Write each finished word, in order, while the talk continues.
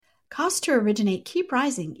Costs to originate keep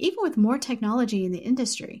rising, even with more technology in the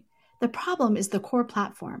industry. The problem is the core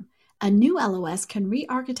platform. A new LOS can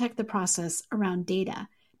re-architect the process around data,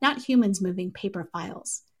 not humans moving paper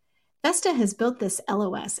files. Vesta has built this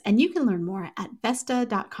LOS, and you can learn more at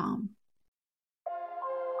Vesta.com.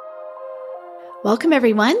 Welcome,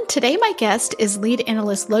 everyone. Today, my guest is lead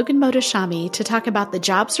analyst Logan Mohtashami to talk about the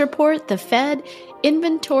jobs report, the Fed,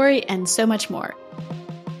 inventory, and so much more.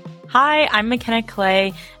 Hi, I'm McKenna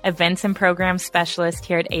Clay, events and programs specialist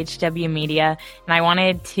here at HW Media, and I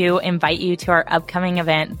wanted to invite you to our upcoming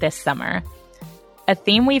event this summer. A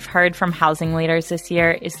theme we've heard from housing leaders this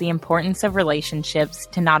year is the importance of relationships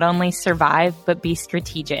to not only survive, but be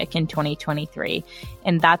strategic in 2023.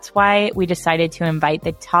 And that's why we decided to invite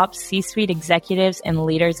the top C-suite executives and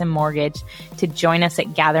leaders in mortgage to join us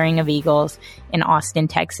at Gathering of Eagles in Austin,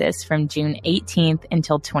 Texas from June 18th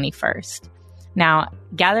until 21st. Now,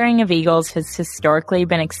 Gathering of Eagles has historically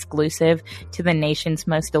been exclusive to the nation's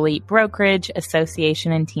most elite brokerage,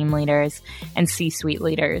 association and team leaders, and C-suite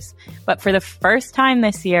leaders. But for the first time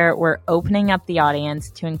this year, we're opening up the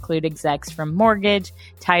audience to include execs from mortgage,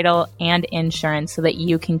 title, and insurance so that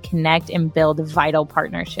you can connect and build vital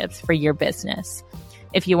partnerships for your business.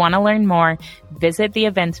 If you want to learn more, visit the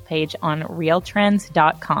events page on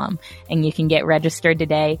realtrends.com, and you can get registered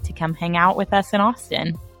today to come hang out with us in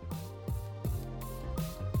Austin.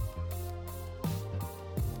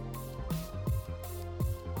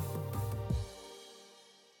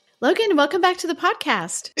 Logan, welcome back to the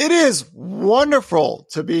podcast. It is wonderful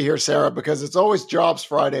to be here, Sarah, because it's always Jobs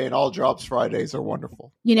Friday and all Jobs Fridays are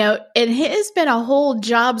wonderful. You know, it has been a whole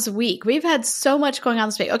jobs week. We've had so much going on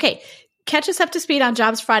this week. Okay, catch us up to speed on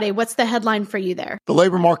Jobs Friday. What's the headline for you there? The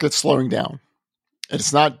labor market's slowing down.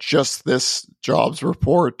 It's not just this jobs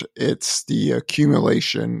report. It's the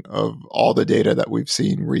accumulation of all the data that we've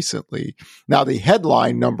seen recently. Now, the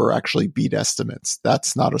headline number actually beat estimates.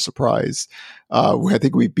 That's not a surprise. I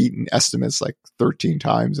think we've beaten estimates like 13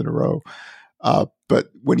 times in a row. But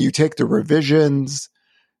when you take the revisions,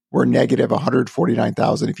 we're negative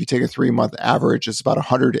 149,000. If you take a 3-month average, it's about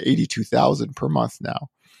 182,000 per month now.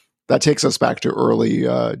 That takes us back to early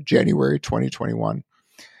January 2021.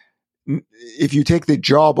 If you take the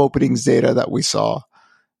job openings data that we saw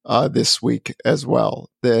this week as well,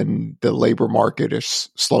 then the labor market is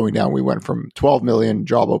slowing down. We went from 12 million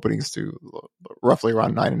job openings to roughly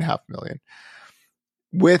around 9.5 million.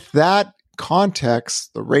 With that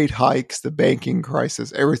context, the rate hikes, the banking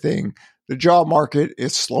crisis, everything, the job market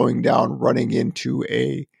is slowing down, running into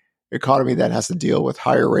a economy that has to deal with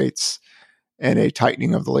higher rates and a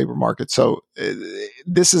tightening of the labor market. So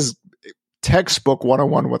this is textbook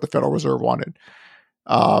 101 what the Federal Reserve wanted.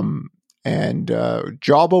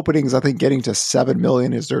 Job openings, I think getting to 7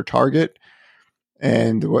 million is their target.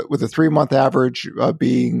 And with a 3-month average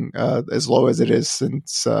being as low as it is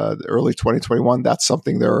since early 2021, that's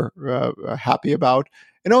something they're happy about.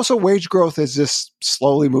 And also wage growth is just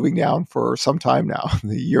slowly moving down for some time now.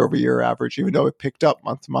 The year-over-year average, even though it picked up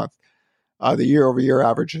month to month, the year-over-year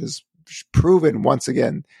average has proven once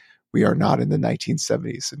again we are not in the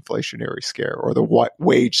 1970s inflationary scare or the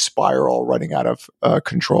wage spiral running out of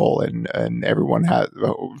control, and everyone has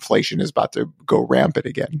inflation is about to go rampant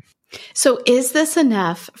again. So is this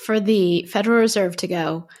enough for the Federal Reserve to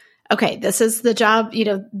go, okay, this is the job,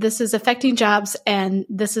 this is affecting jobs and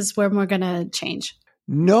this is where we're going to change?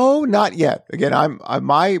 No, not yet. Again,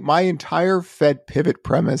 my entire Fed pivot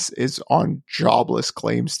premise is on jobless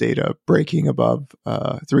claims data breaking above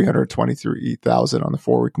 323,000 on the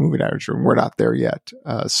 4-week moving average, and we're not there yet.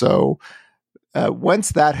 So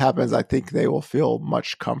once that happens, I think they will feel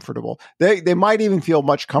much comfortable. They might even feel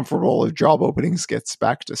much comfortable if job openings gets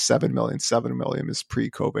back to 7 million. 7 million is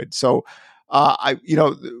pre-COVID. So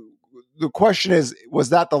the question is, was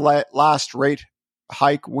that the last rate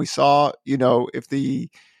hike we saw? If the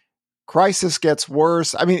crisis gets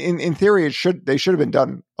worse, I mean, in theory, they should have been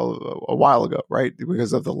done a while ago, right?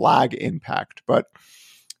 Because of the lag impact. But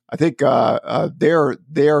I think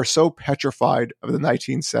they are so petrified of the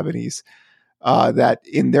 1970s that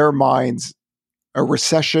in their minds, a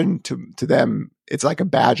recession to them, it's like a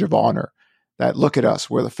badge of honor. That look at us,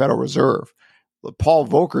 we're the Federal Reserve. Paul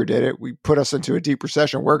Volcker did it. We put us into a deep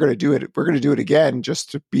recession. We're going to do it. We're going to do it again just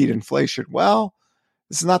to beat inflation. Well,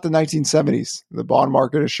 this is not the 1970s. The bond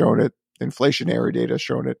market has shown it. Inflationary data has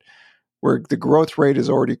shown it, where the growth rate is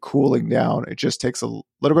already cooling down. It just takes a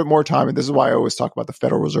little bit more time. And this is why I always talk about the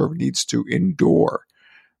Federal Reserve needs to endure,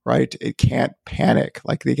 right? It can't panic.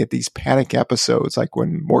 Like they get these panic episodes, like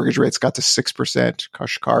when mortgage rates got to 6%,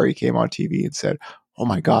 Kashkari came on TV and said, oh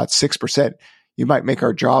my God, 6%, you might make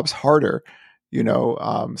our jobs harder.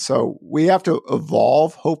 So we have to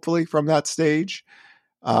evolve, hopefully, from that stage.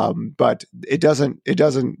 But it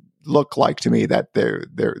doesn't look like to me that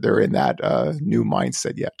they're in that new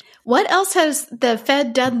mindset yet. What else has the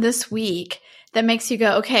Fed done this week that makes you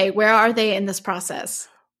go, okay, where are they in this process?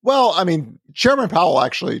 Well, I mean, Chairman Powell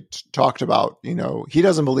actually talked about, he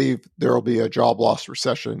doesn't believe there will be a job loss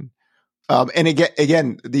recession. And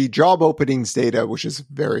again, the job openings data, which is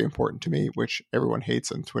very important to me, which everyone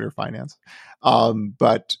hates on Twitter finance.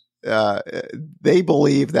 But they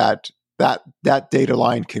believe that data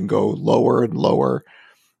line can go lower and lower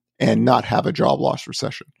and not have a job loss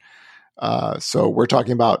recession. So we're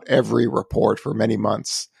talking about every report for many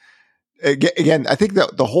months. Again, I think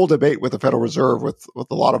that the whole debate with the Federal Reserve, with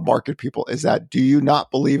a lot of market people, is that do you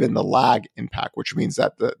not believe in the lag impact, which means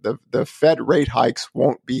that the Fed rate hikes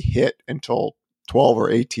won't be hit until 12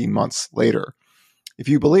 or 18 months later. If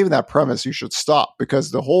you believe in that premise, you should stop,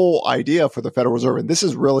 because the whole idea for the Federal Reserve, and this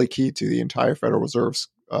is really key to the entire Federal Reserve's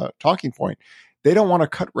talking point, they don't want to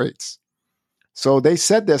cut rates. So they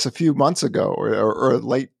said this a few months ago or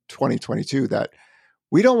late 2022 that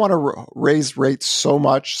we don't want to raise rates so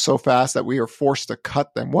much so fast that we are forced to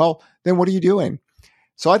cut them. Well, then what are you doing?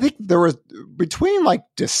 So I think there was between like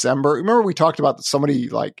December. Remember we talked about somebody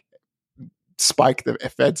like spiked the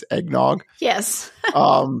Fed's eggnog? Yes.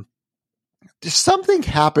 Something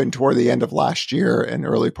happened toward the end of last year and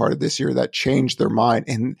early part of this year that changed their mind,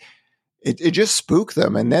 and it just spooked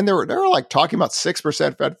them. And then they were like talking about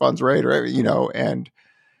 6% Fed funds rate, or and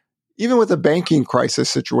even with the banking crisis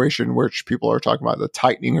situation, which people are talking about the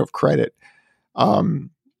tightening of credit, there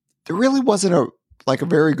really wasn't a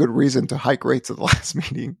very good reason to hike rates at the last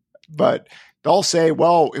meeting. But they'll say,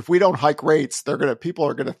 well, if we don't hike rates, people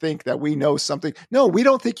are gonna think that we know something. No, we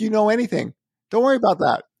don't think you know anything. Don't worry about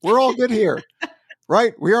that. We're all good here,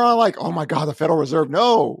 right? We are all like, oh my God, the Federal Reserve.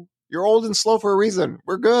 No, you're old and slow for a reason.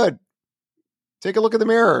 We're good. Take a look in the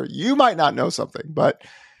mirror. You might not know something, but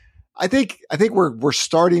I think we're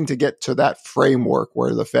starting to get to that framework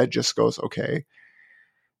where the Fed just goes, okay,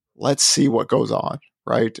 let's see what goes on,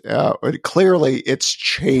 right? Clearly, it's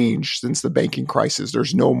changed since the banking crisis.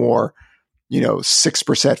 There's no more,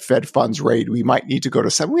 6% Fed funds rate. We might need to go to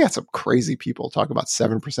 7%. We had some crazy people talk about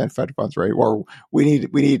 7% Fed funds rate, or we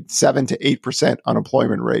need 7 to 8%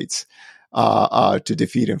 unemployment rates to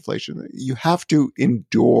defeat inflation. You have to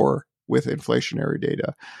endure with inflationary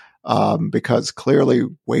data. Because clearly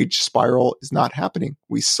wage spiral is not happening.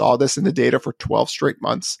 We saw this in the data for 12 straight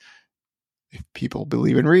months, if people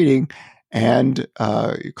believe in reading. And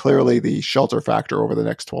clearly the shelter factor over the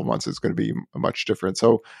next 12 months is going to be much different.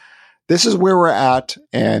 So this is where we're at.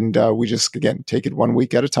 And we just, again, take it 1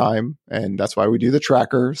 week at a time. And that's why we do the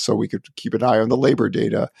tracker, so we could keep an eye on the labor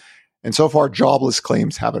data. And so far, jobless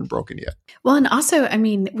claims haven't broken yet. Well, and also, I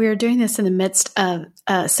mean, we're doing this in the midst of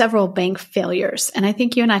several bank failures. And I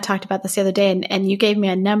think you and I talked about this the other day, and you gave me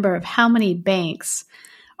a number of how many banks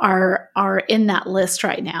are in that list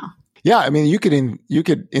right now. Yeah, I mean, you could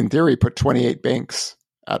in theory put 28 banks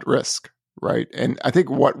at risk, right? And I think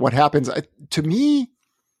what happens to me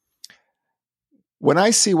when I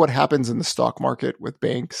see what happens in the stock market with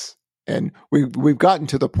banks. And we've gotten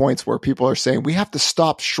to the points where people are saying we have to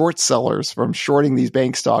stop short sellers from shorting these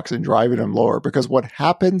bank stocks and driving them lower, because what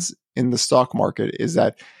happens in the stock market is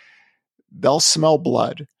that they'll smell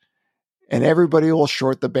blood and everybody will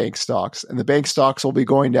short the bank stocks, and the bank stocks will be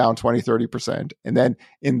going down 20, 30%. And then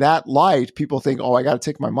in that light, people think, oh, I got to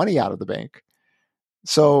take my money out of the bank.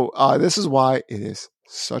 So this is why it is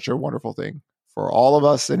such a wonderful thing for all of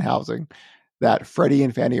us in housing that Freddie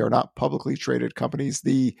and Fannie are not publicly traded companies.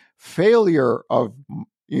 The failure of,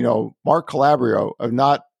 Mark Calabria of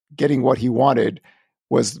not getting what he wanted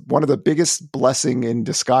was one of the biggest blessing in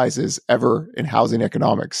disguises ever in housing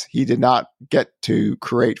economics. He did not get to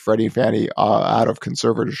create Freddie and Fannie out of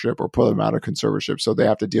conservatorship or pull them out of conservatorship, so they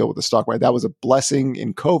have to deal with the stock market. That was a blessing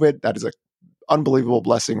in COVID. That is an unbelievable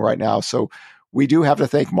blessing right now. So we do have to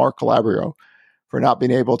thank Mark Calabria for not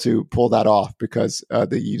being able to pull that off, because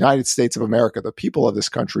the United States of America, the people of this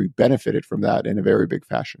country, benefited from that in a very big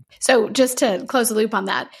fashion. So just to close the loop on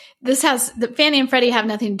that, Fannie and Freddie have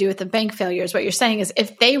nothing to do with the bank failures. What you're saying is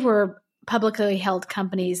if they were publicly held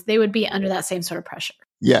companies, they would be under that same sort of pressure.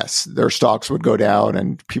 Yes, their stocks would go down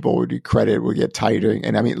and credit would get tighter.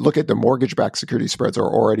 And I mean, look at the mortgage-backed security spreads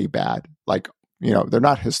are already bad. They're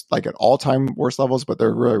not at all-time worst levels, but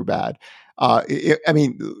they're really bad.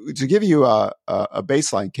 To give you a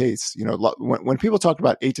baseline case, when people talked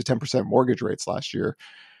about 8 to 10% mortgage rates last year,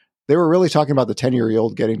 they were really talking about the 10-year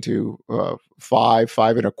yield getting to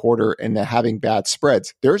 5.25, and having bad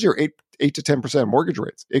spreads. There's your 8 to 10% mortgage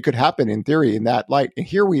rates. It could happen in theory in that light. And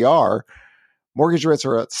here we are mortgage rates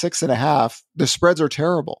are at 6.5%. The spreads are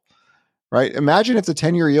terrible, right? Imagine if the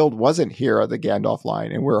 10-year yield wasn't here at the Gandalf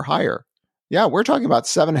line and we're higher. Yeah, we're talking about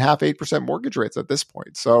 7.5%, 8% mortgage rates at this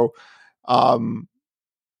point. So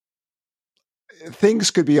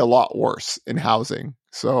things could be a lot worse in housing.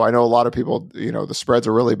 So I know a lot of people, the spreads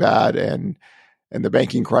are really bad and the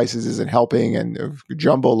banking crisis isn't helping and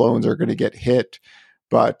jumbo loans are going to get hit.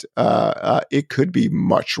 But it could be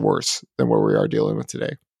much worse than where we are dealing with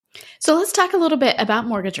today. So let's talk a little bit about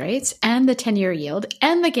mortgage rates and the 10-year yield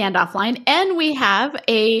and the Gandalf line. And we have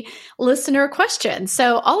a listener question.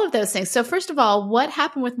 So all of those things. So first of all, what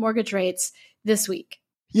happened with mortgage rates this week?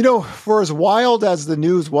 For as wild as the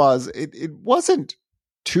news was, it wasn't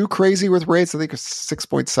too crazy with rates. I think it was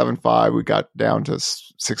 6.75. We got down to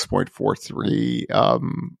 6.43.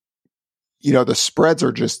 The spreads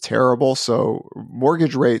are just terrible. So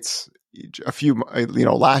mortgage rates,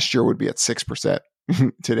 last year would be at 6%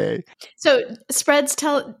 today. So spreads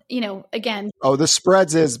again. Oh, the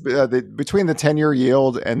spreads is between the 10-year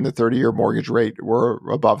yield and the 30-year mortgage rate, we're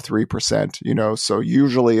above 3%, so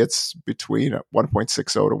usually it's between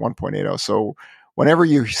 1.60 to 1.80. So whenever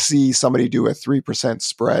you see somebody do a 3%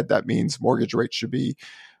 spread, that means mortgage rate should be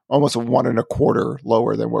almost 1.25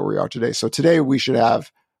 lower than where we are today. So today we should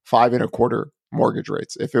have 5.25 mortgage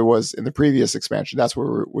rates. If it was in the previous expansion, that's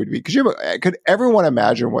where we'd be. Could everyone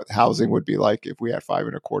imagine what housing would be like if we had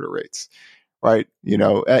 5.25 rates, right?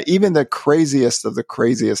 Even the craziest of the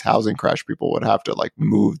craziest housing crash people would have to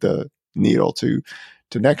move the needle to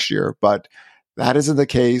next year. But that isn't the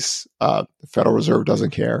case. The Federal Reserve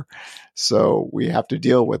doesn't care. So we have to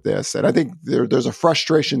deal with this. And I think there's a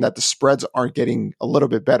frustration that the spreads aren't getting a little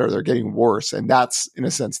bit better. They're getting worse. And that's, in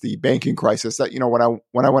a sense, the banking crisis that,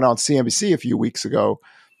 when I went on CNBC a few weeks ago,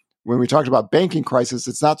 when we talked about banking crisis,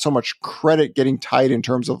 it's not so much credit getting tight in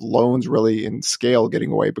terms of loans really in scale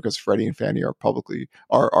getting away because Freddie and Fannie are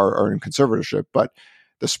in conservatorship, but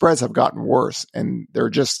the spreads have gotten worse and they're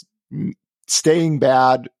just staying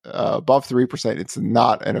bad above 3%. It's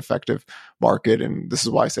not an effective market. And this is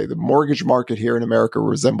why I say the mortgage market here in America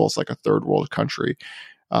resembles like a third world country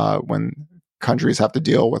when countries have to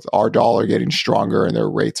deal with our dollar getting stronger and their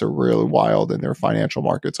rates are really wild and their financial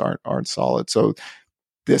markets aren't solid. So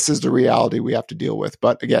this is the reality we have to deal with.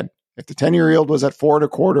 But again, if the 10-year yield was at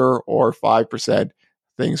 4.25 or 5%,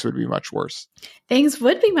 things would be much worse. Things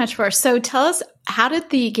would be much worse. So tell us, how did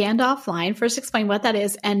the Gandalf line, first explain what that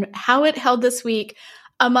is and how it held this week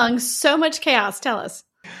among so much chaos? Tell us.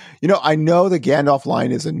 I know the Gandalf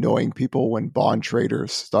line is annoying people when bond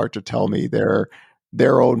traders start to tell me their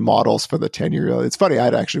own models for the 10-year yield. It's funny. I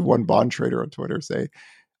had actually one bond trader on Twitter say,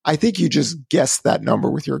 I think you just guessed that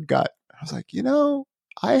number with your gut. I was like,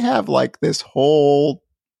 I have this whole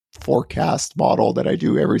forecast model that I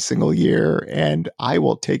do every single year, and I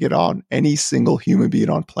will take it on any single human being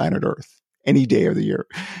on planet Earth any day of the year.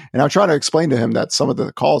 And I'm trying to explain to him that some of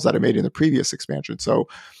the calls that I made in the previous expansion. So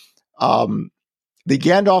the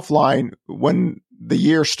Gandalf line, when the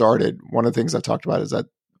year started, one of the things I talked about is that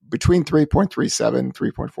between 3.37,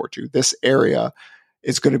 3.42, this area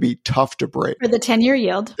is going to be tough to break. For the 10-year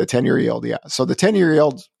yield. The 10-year yield, yeah. So the 10-year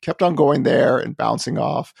yield kept on going there and bouncing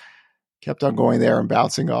off. So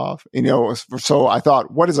I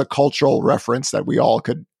thought, what is a cultural reference that we all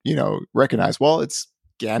could, recognize? Well, it's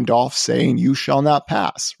Gandalf saying, "You shall not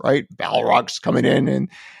pass," right? Balrog's coming in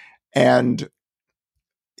and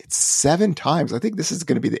it's 7 times. I think this is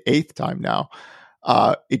going to be the 8th time now.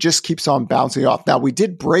 It just keeps on bouncing off. Now, we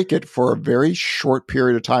did break it for a very short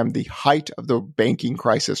period of time, the height of the banking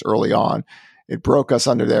crisis early on. It broke us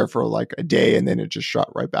under there for a day and then it just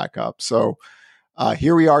shot right back up. So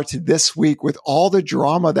here we are to this week with all the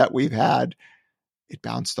drama that we've had. It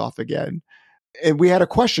bounced off again. And we had a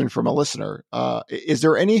question from a listener. Is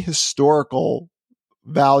there any historical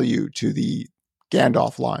value to the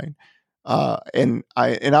Gandalf line? And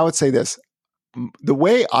I would say this. The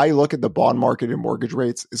way I look at the bond market and mortgage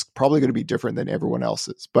rates is probably going to be different than everyone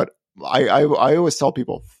else's. But I always tell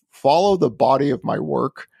people, follow the body of my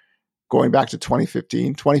work going back to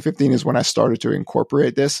 2015. 2015 is when I started to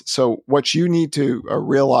incorporate this. So what you need to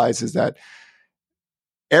realize is that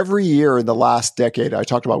every year in the last decade, I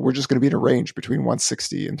talked about we're just going to be in a range between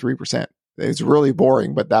 160 and 3%. It's really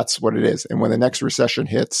boring, but that's what it is. And when the next recession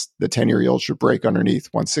hits, the 10-year yield should break underneath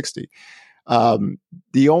 160.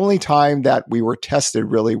 The only time that we were tested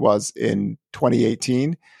really was in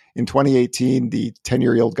 2018. In 2018, the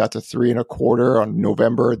 10-year yield got to 3.25 on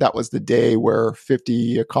November. That was the day where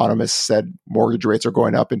 50 economists said mortgage rates are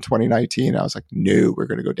going up in 2019. I was like, no, we're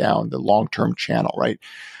going to go down the long-term channel, right?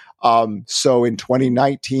 So in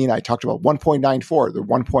 2019, I talked about 1.94. The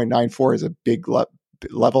 1.94 is a big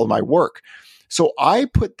level of my work. So I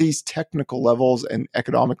put these technical levels and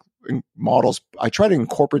economic models, I try to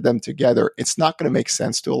incorporate them together. It's not going to make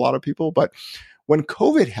sense to a lot of people, but when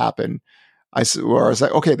COVID happened, I was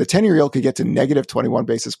like, okay, the 10-year yield could get to negative 21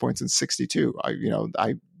 basis points in 62.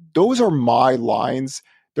 Those are my lines.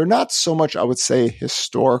 They're not so much, I would say,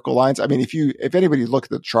 historical lines. I mean, if anybody looked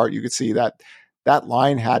at the chart, you could see that that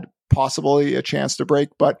line had possibly a chance to break.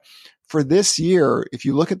 But for this year, if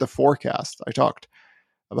you look at the forecast I talked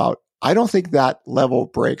about, I don't think that level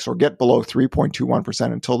breaks or get below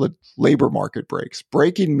 3.21% until the labor market breaks.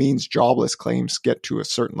 Breaking means jobless claims get to a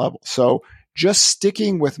certain level. So just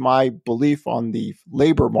sticking with my belief on the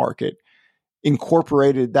labor market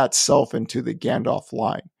incorporated that self into the Gandalf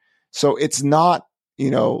line. So it's not,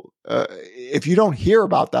 if you don't hear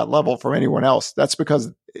about that level from anyone else, that's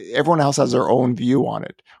because everyone else has their own view on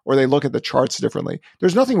it, or they look at the charts differently.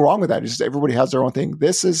 There's nothing wrong with that. It's just everybody has their own thing.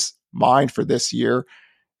 This is mine for this year.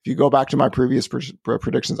 If you go back to my previous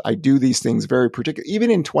predictions, I do these things very particular. Even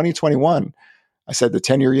in 2021, I said the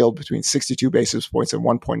 10-year yield between 62 basis points and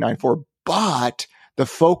 1.94, but the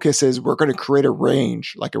focus is we're going to create a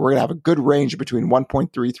range. Like we're going to have a good range between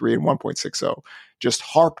 1.33 and 1.60. Just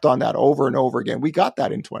harped on that over and over again. We got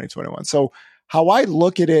that in 2021. So how I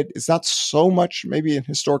look at it is not so much maybe in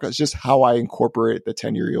historical, it's just how I incorporate the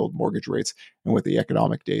 10-year yield mortgage rates and with the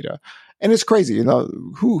economic data. And it's crazy,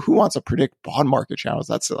 who wants to predict bond market channels?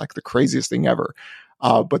 That's like the craziest thing ever.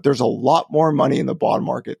 But there's a lot more money in the bond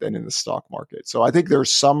market than in the stock market. So I think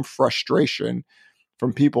there's some frustration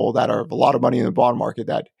from people that have a lot of money in the bond market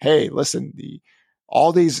that, hey, listen,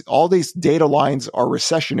 all these data lines are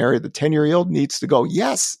recessionary. The 10-year yield needs to go.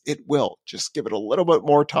 Yes, it will. Just give it a little bit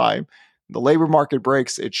more time. The labor market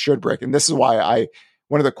breaks, it should break. And this is why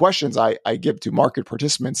one of the questions I give to market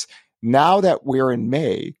participants, now that we're in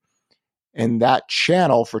May and that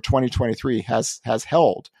channel for 2023 has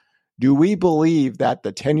held, do we believe that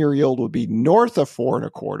the 10-year yield will be north of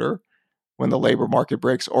 4.25 when the labor market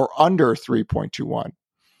breaks or under 3.21?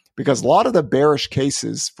 Because a lot of the bearish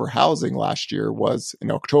cases for housing last year was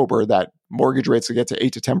in October that mortgage rates would get to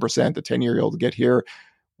 8 to 10%, the 10-year yield would get here.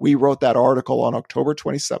 We wrote that article on October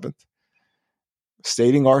 27th,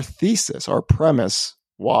 stating our thesis, our premise,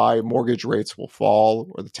 why mortgage rates will fall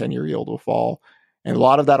or the 10-year yield will fall. And a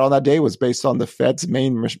lot of that on that day was based on the Fed's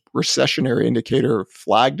main recessionary indicator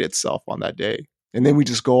flagged itself on that day. And then we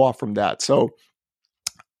just go off from that. So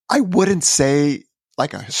I wouldn't say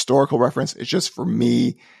like a historical reference. It's just for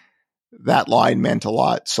me, that line meant a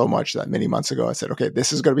lot so much that many months ago I said, okay,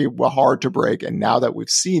 this is going to be hard to break. And now that we've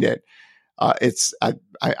seen it,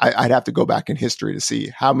 I'd have to go back in history to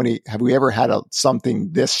see have we ever had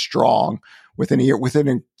something this strong within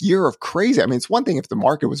a year of crazy. I mean, it's one thing if the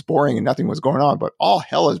market was boring and nothing was going on, but all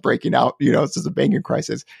hell is breaking out. This is a banking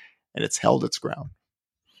crisis, and it's held its ground.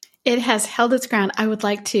 It has held its ground. I would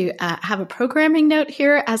like to have a programming note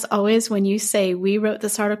here. As always, when you say we wrote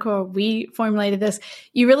this article or we formulated this,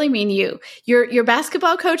 you really mean you. Your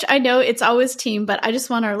basketball coach, I know it's always team, but I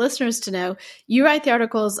just want our listeners to know you write the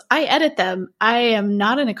articles. I edit them. I am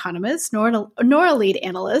not an economist nor a lead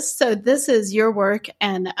analyst. So this is your work,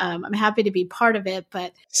 and I'm happy to be part of it.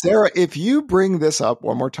 But Sarah, if you bring this up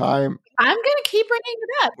one more time, I'm going to keep bringing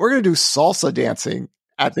it up. We're going to do salsa dancing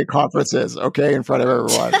at the conferences, okay, in front of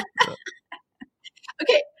everyone.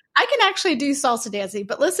 Okay, I can actually do salsa dancing,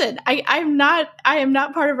 but listen, I am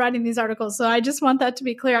not part of writing these articles, so I just want that to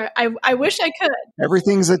be clear. I wish I could.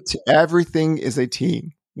 Everything is a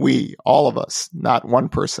team. We, all of us, not one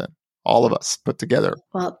person, all of us put together.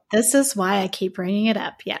 Well, this is why I keep bringing it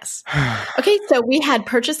up. Yes. Okay, so we had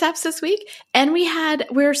purchase apps this week, and we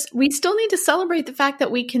still need to celebrate the fact that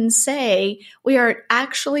we can say we are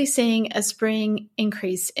actually seeing a spring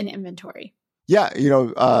increase in inventory. Yeah,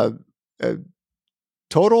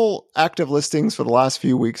 total active listings for the last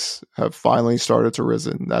few weeks have finally started to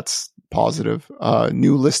risen. That's positive.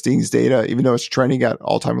 New listings data, even though it's trending at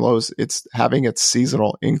all-time lows, it's having its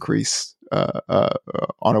seasonal increase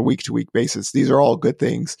on a week-to-week basis. These are all good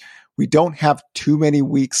things. We don't have too many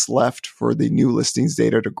weeks left for the new listings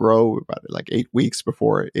data to grow, about like 8 weeks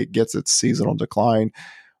before it gets its seasonal decline.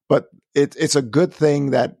 But it's a good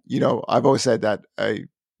thing that, I've always said that a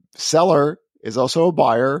seller is also a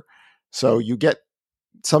buyer. So you get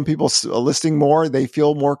some people listing more, they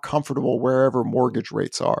feel more comfortable wherever mortgage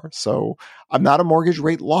rates are. So I'm not a mortgage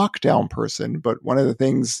rate lockdown person, but one of the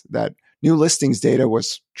things that new listings data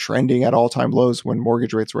was trending at all-time lows when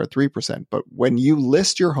mortgage rates were at 3%. But when you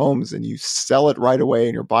list your homes and you sell it right away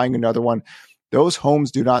and you're buying another one, those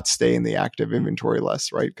homes do not stay in the active inventory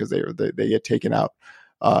less, right? Because they get taken out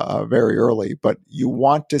very early. But you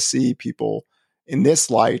want to see people in this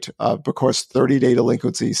light, because 30-day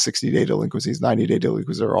delinquencies, 60-day delinquencies, 90-day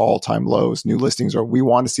delinquencies are all-time lows. New listings we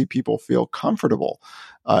want to see people feel comfortable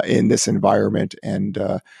in this environment. And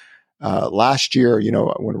last year,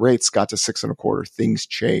 when rates got to 6.25, things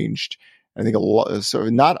changed. I think so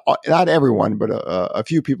not everyone, but a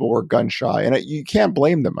few people were gun shy, and you can't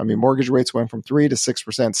blame them. I mean, mortgage rates went from 3% to 6%,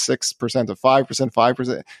 6% to 5%,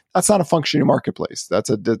 5%. That's not a functioning marketplace. That's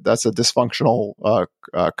a dysfunctional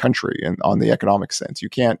country, and on the economic sense, you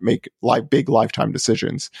can't make big lifetime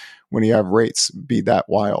decisions when you have rates be that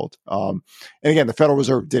wild. And again, the Federal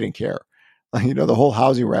Reserve didn't care. The whole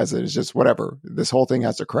housing resident is just whatever. This whole thing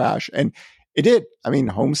has to crash. And it did. I mean,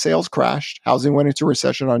 home sales crashed. Housing went into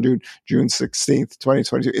recession on June 16th,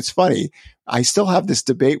 2022. It's funny. I still have this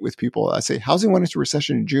debate with people. I say, housing went into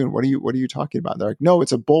recession in June. What are you talking about? They're like, no,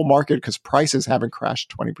 it's a bull market because prices haven't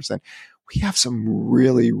crashed 20%. We have some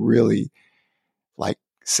really, really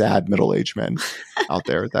sad middle-aged men out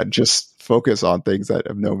there that just focus on things that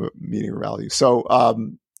have no meaning or value. So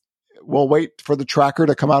we'll wait for the tracker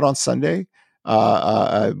to come out on Sunday.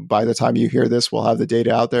 By the time you hear this, we'll have the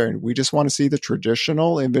data out there, and we just want to see the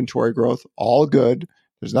traditional inventory growth. All good.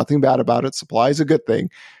 There's nothing bad about it. Supply is a good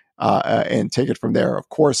thing, and take it from there. Of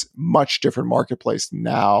course, much different marketplace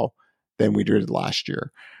now than we did last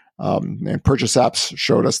year. And Purchase Apps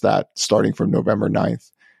showed us that starting from November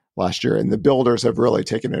 9th last year. And the builders have really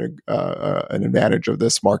taken an advantage of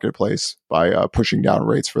this marketplace by pushing down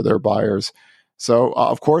rates for their buyers. So,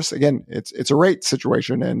 of course, again, it's a rate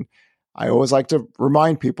situation, and I always like to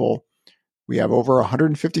remind people we have over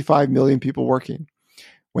 155 million people working.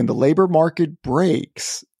 When the labor market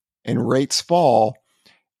breaks and rates fall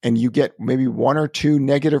and you get maybe one or two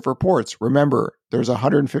negative reports, remember, there's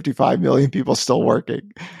 155 million people still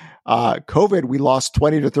working. COVID, we lost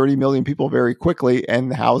 20 to 30 million people very quickly,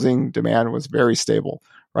 and the housing demand was very stable,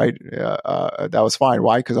 right? That was fine.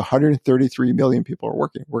 Why? Because 133 million people are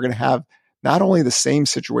working. We're going to have not only the same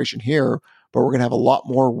situation here, but we're going to have a lot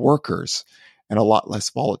more workers and a lot less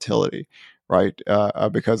volatility, right?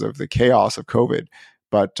 Because of the chaos of COVID.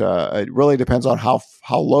 But it really depends on how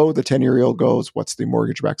low the 10-year yield goes. What's the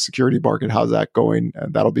mortgage-backed security market? How's that going?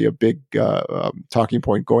 And that'll be a big talking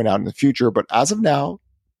point going out in the future. But as of now,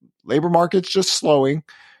 labor market's just slowing.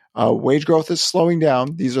 Wage growth is slowing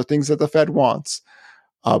down. These are things that the Fed wants.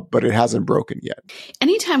 But it hasn't broken yet.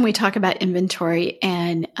 Anytime we talk about inventory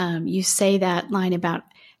and you say that line about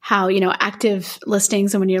how, active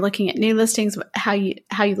listings, and when you're looking at new listings, how you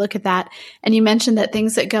look at that. And you mentioned that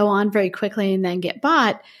things that go on very quickly and then get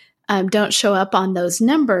bought don't show up on those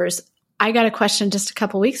numbers. I got a question just a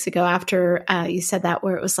couple weeks ago after you said that,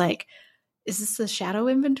 where it was like, is this the shadow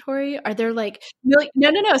inventory? Are there no.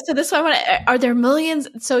 So this is what I want to, are there millions?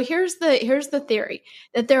 So here's the theory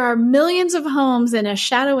that there are millions of homes in a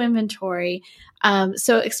shadow inventory.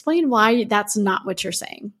 So explain why that's not what you're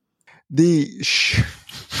saying.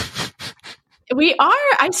 We are.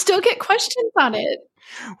 I still get questions on it.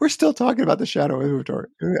 We're still talking about the shadow inventory.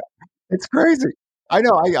 It's crazy. I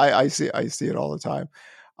know. I see it all the time.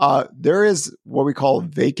 There is what we call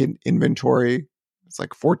vacant inventory. It's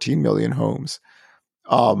like 14 million homes.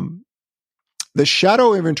 The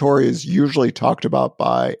shadow inventory is usually talked about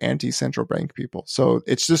by anti-central bank people. So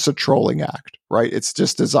it's just a trolling act, right? It's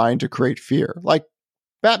just designed to create fear. Like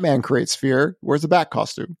Batman creates fear. Where's the bat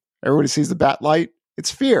costume? Everybody sees the bat light. It's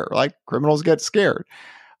fear. Like criminals get scared.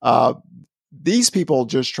 These people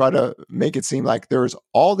just try to make it seem like there's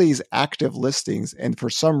all these active listings. And for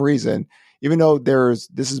some reason, even though this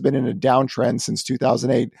has been in a downtrend since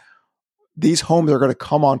 2008, these homes are going to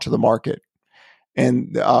come onto the market.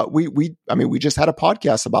 And we just had a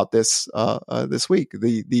podcast about this this week,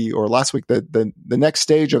 or last week. The next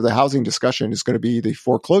stage of the housing discussion is going to be the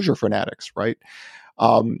foreclosure fanatics, right?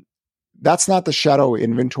 That's not the shadow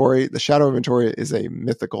inventory. The shadow inventory is a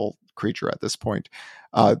mythical creature at this point.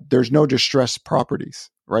 There's no distressed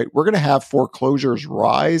properties, right? We're going to have foreclosures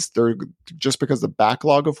rise. They're just because the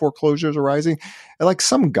backlog of foreclosures are rising. And like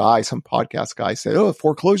some podcast guy said, oh,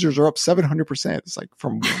 foreclosures are up 700%. It's like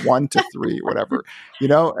from 1 to 3, whatever,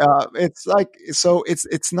 it's like, so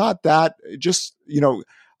it's not that just,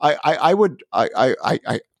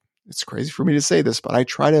 it's crazy for me to say this, but I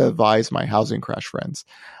try to advise my housing crash friends.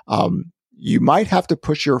 You might have to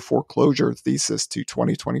push your foreclosure thesis to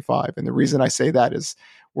 2025. And the reason I say that is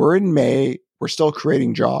we're in May, we're still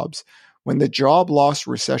creating jobs. When the job loss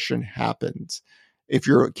recession happens, if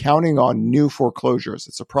you're counting on new foreclosures,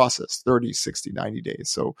 it's a process, 30, 60, 90 days.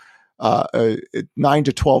 So 9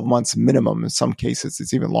 to 12 months minimum. In some cases,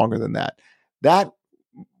 it's even longer than that. That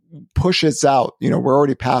pushes out, we're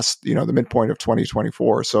already past, the midpoint of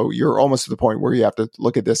 2024. So you're almost to the point where you have to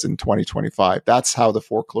look at this in 2025. That's how the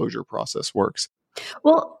foreclosure process works.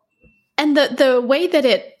 Well, and the way that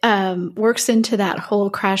it works into that whole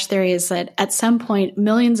crash theory is that at some point,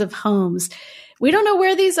 millions of homes, we don't know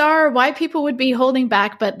where these are, why people would be holding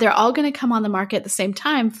back, but they're all going to come on the market at the same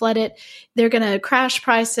time, flood it. They're going to crash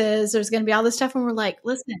prices. There's going to be all this stuff. And we're like,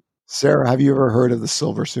 listen. Sarah, have you ever heard of the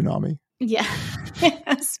silver tsunami? Yeah.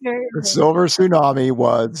 Yes, very The silver tsunami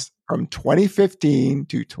was from 2015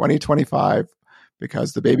 to 2025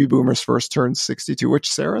 because the baby boomers first turned 62,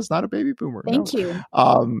 which Sarah's not a baby boomer. Thank you.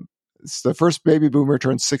 The first baby boomer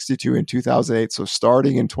turned 62 in 2008. So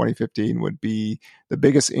starting in 2015 would be the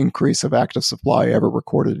biggest increase of active supply ever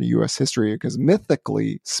recorded in U.S. history, because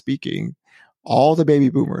mythically speaking, all the baby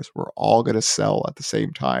boomers were all going to sell at the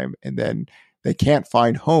same time. And then they can't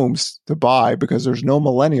find homes to buy because there's no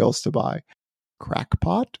millennials to buy.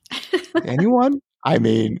 Crackpot? Anyone? I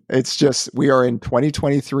mean, it's just, we are in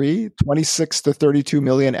 2023, 26 to 32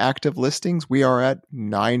 million active listings. We are at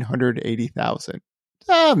 980,000.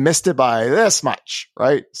 Missed it by this much,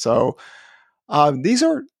 right? So these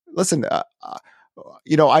are, listen,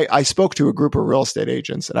 I spoke to a group of real estate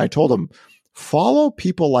agents and I told them, follow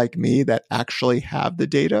people like me that actually have the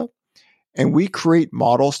data. And we create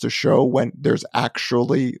models to show when there's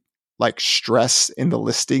actually like stress in the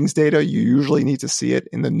listings data. You usually need to see it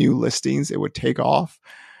in the new listings. It would take off.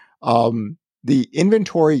 The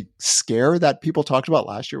inventory scare that people talked about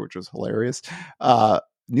last year, which was hilarious,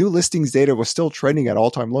 new listings data was still trending at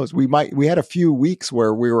all-time lows. We had a few weeks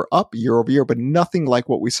where we were up year over year, but nothing like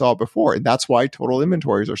what we saw before. And that's why total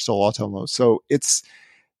inventories are still all-time lows. So this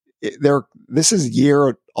is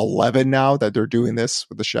year 11 now that they're doing this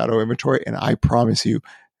with the shadow inventory. And I promise you,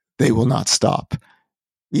 they will not stop.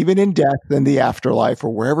 Even in death and the afterlife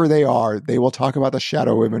or wherever they are, they will talk about the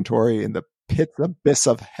shadow inventory in the pit abyss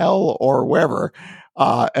of hell or wherever.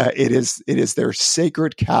 It is their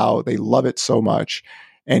sacred cow. They love it so much.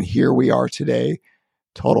 And here we are today.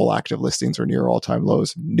 Total active listings are near all-time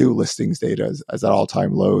lows. New listings data is at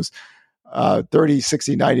all-time lows. 30,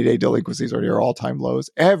 60, 90-day delinquencies are near all-time lows.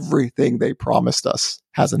 Everything they promised us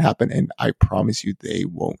hasn't happened. And I promise you they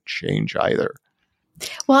won't change either.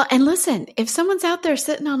 Well, and listen, if someone's out there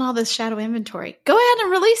sitting on all this shadow inventory, go ahead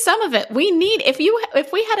and release some of it. We need, if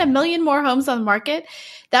we had 1 million more homes on the market,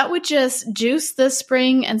 that would just juice the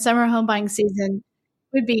spring and summer home buying season.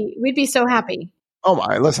 We'd be so happy. Oh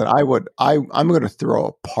my, listen, I'm going to throw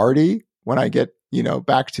a party when I get,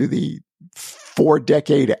 back to the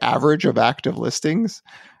 4-decade average of active listings,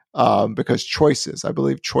 because I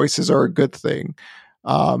believe choices are a good thing.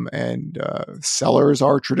 And sellers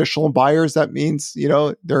are traditional buyers. That means,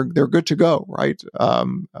 they're good to go. Right.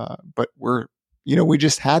 But we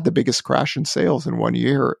just had the biggest crash in sales in 1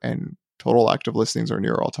 year and total active listings are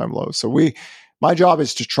near all-time lows. So my job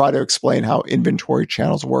is to try to explain how inventory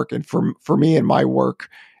channels work. And for me and my work,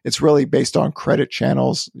 it's really based on credit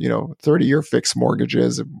channels, 30-year fixed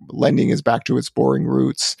mortgages. Lending is back to its boring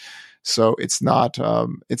roots. So it's not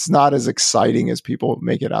as exciting as people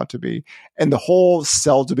make it out to be. And the whole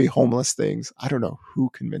sell to be homeless things, I don't know who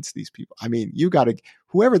convinced these people. I mean, you got to,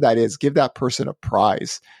 whoever that is, give that person a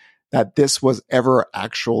prize that this was ever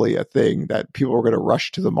actually a thing, that people were going to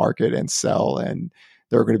rush to the market and sell and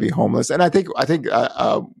they're going to be homeless. And I think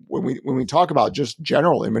when we talk about just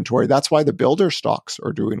general inventory, that's why the builder stocks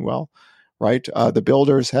are doing well. Right. The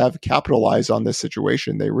builders have capitalized on this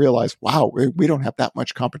situation. They realize, wow, we don't have that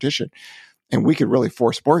much competition and we could really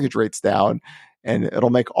force mortgage rates down and it'll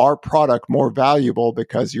make our product more valuable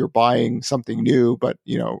because you're buying something new, but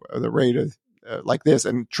the rate of like this.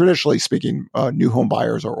 And traditionally speaking, new home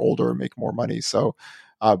buyers are older and make more money. So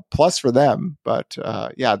plus for them. But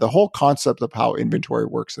the whole concept of how inventory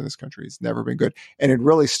works in this country has never been good. And it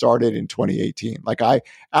really started in 2018.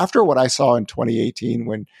 After what I saw in 2018,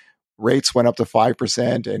 when rates went up to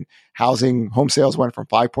 5% and home sales went from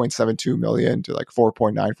 5.72 million to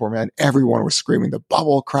 4.94 million. Everyone was screaming, the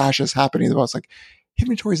bubble crash is happening. I was like,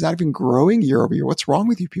 inventory is not even growing year over year. What's wrong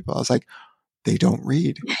with you people? I was like, they don't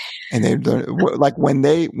read. And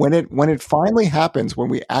when it finally happens, when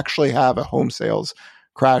we actually have a home sales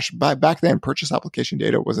crash, back then purchase application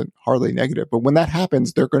data wasn't hardly negative. But when that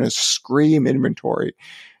happens, they're going to scream inventory.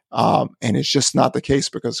 And it's just not the case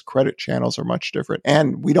because credit channels are much different.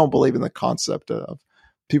 And we don't believe in the concept of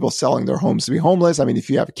people selling their homes to be homeless. I mean, if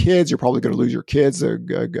you have kids, you're probably going to lose your kids.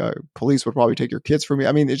 The police would probably take your kids from you.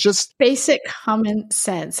 I mean, it's just basic common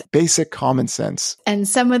sense. And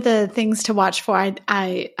some of the things to watch for,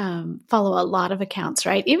 I follow a lot of accounts,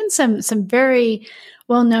 right? Even some very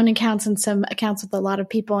well-known accounts and some accounts with a lot of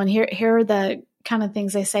people. And here are the kind of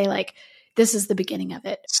things they say, like, this is the beginning of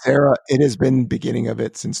it. Sarah, it has been beginning of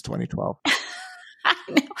it since 2012. I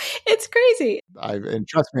know. It's crazy. And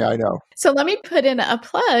trust me, I know. So let me put in a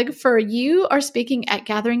plug for you are speaking at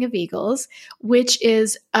Gathering of Eagles, which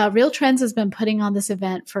is Real Trends has been putting on this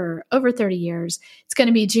event for over 30 years. It's going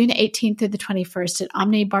to be June 18th through the 21st at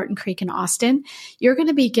Omni Barton Creek in Austin. You're going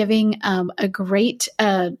to be giving a great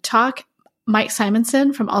talk. Mike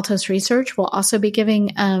Simonson from Altos Research will also be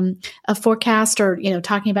giving a forecast or,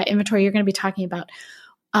 talking about inventory. You're going to be talking about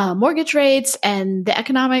mortgage rates and the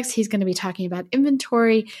economics. He's going to be talking about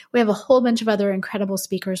inventory. We have a whole bunch of other incredible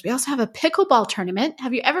speakers. We also have a pickleball tournament.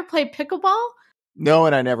 Have you ever played pickleball? No,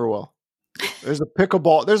 and I never will. There's a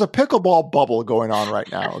pickleball bubble going on right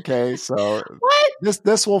now. Okay. So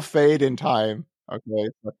this will fade in time. Okay.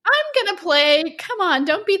 I'm going to play. Come on.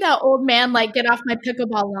 Don't be that old man. Like, get off my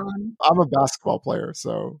pickleball lawn. I'm a basketball player.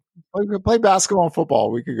 So play basketball and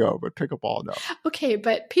football. We could go, but pickleball, no. Okay.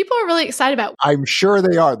 But people are really excited about. I'm sure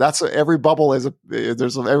they are. That's what every bubble is.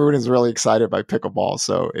 Everyone is really excited by pickleball.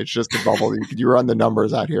 So it's just a bubble. You run the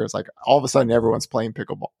numbers out here. It's like all of a sudden everyone's playing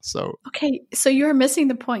pickleball. So. Okay. So you're missing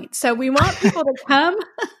the point. So we want people to come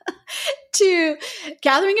to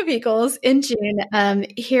Gathering of Eagles in June.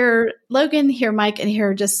 Hear Logan, hear Mike, and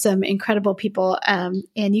hear just some incredible people. And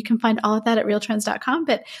you can find all of that at realtrends.com.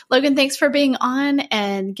 But Logan, thanks for being on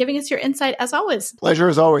and giving us your insight as always. Pleasure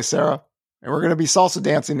as always, Sarah. And we're going to be salsa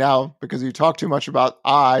dancing now because you talk too much about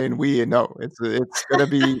I and we, and no, it's going to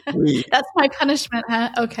be we. That's my punishment, huh?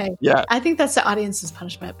 Okay. Yeah. I think that's the audience's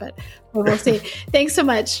punishment, but we'll see. Thanks so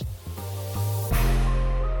much.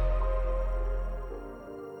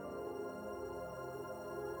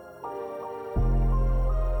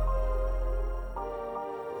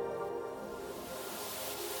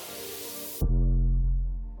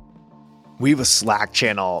 We have a Slack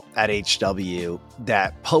channel at HW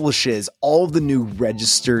that publishes all of the new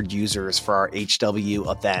registered users for our HW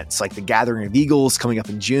events, like the Gathering of Eagles coming up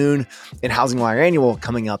in June and Housing Wire Annual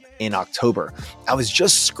coming up in October. I was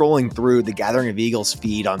just scrolling through the Gathering of Eagles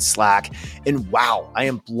feed on Slack, and wow, I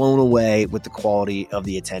am blown away with the quality of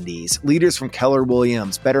the attendees. Leaders from Keller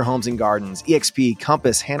Williams, Better Homes and Gardens, EXP,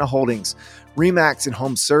 Compass, Hannah Holdings, Remax and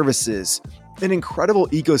Home Services, and incredible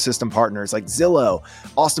ecosystem partners like Zillow,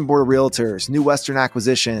 Austin Board of Realtors, New Western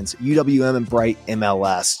Acquisitions, UWM, and Bright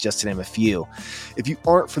MLS, just to name a few. If you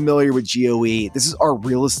aren't familiar with GOE, this is our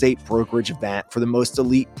real estate brokerage event for the most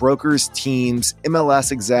elite brokers, teams,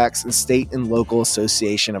 MLS execs, and state and local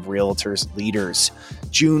association of realtors leaders.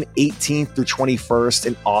 June 18th through 21st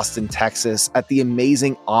in Austin, Texas at the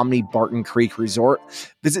amazing Omni Barton Creek Resort.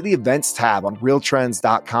 Visit the events tab on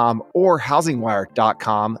realtrends.com or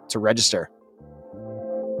housingwire.com to register.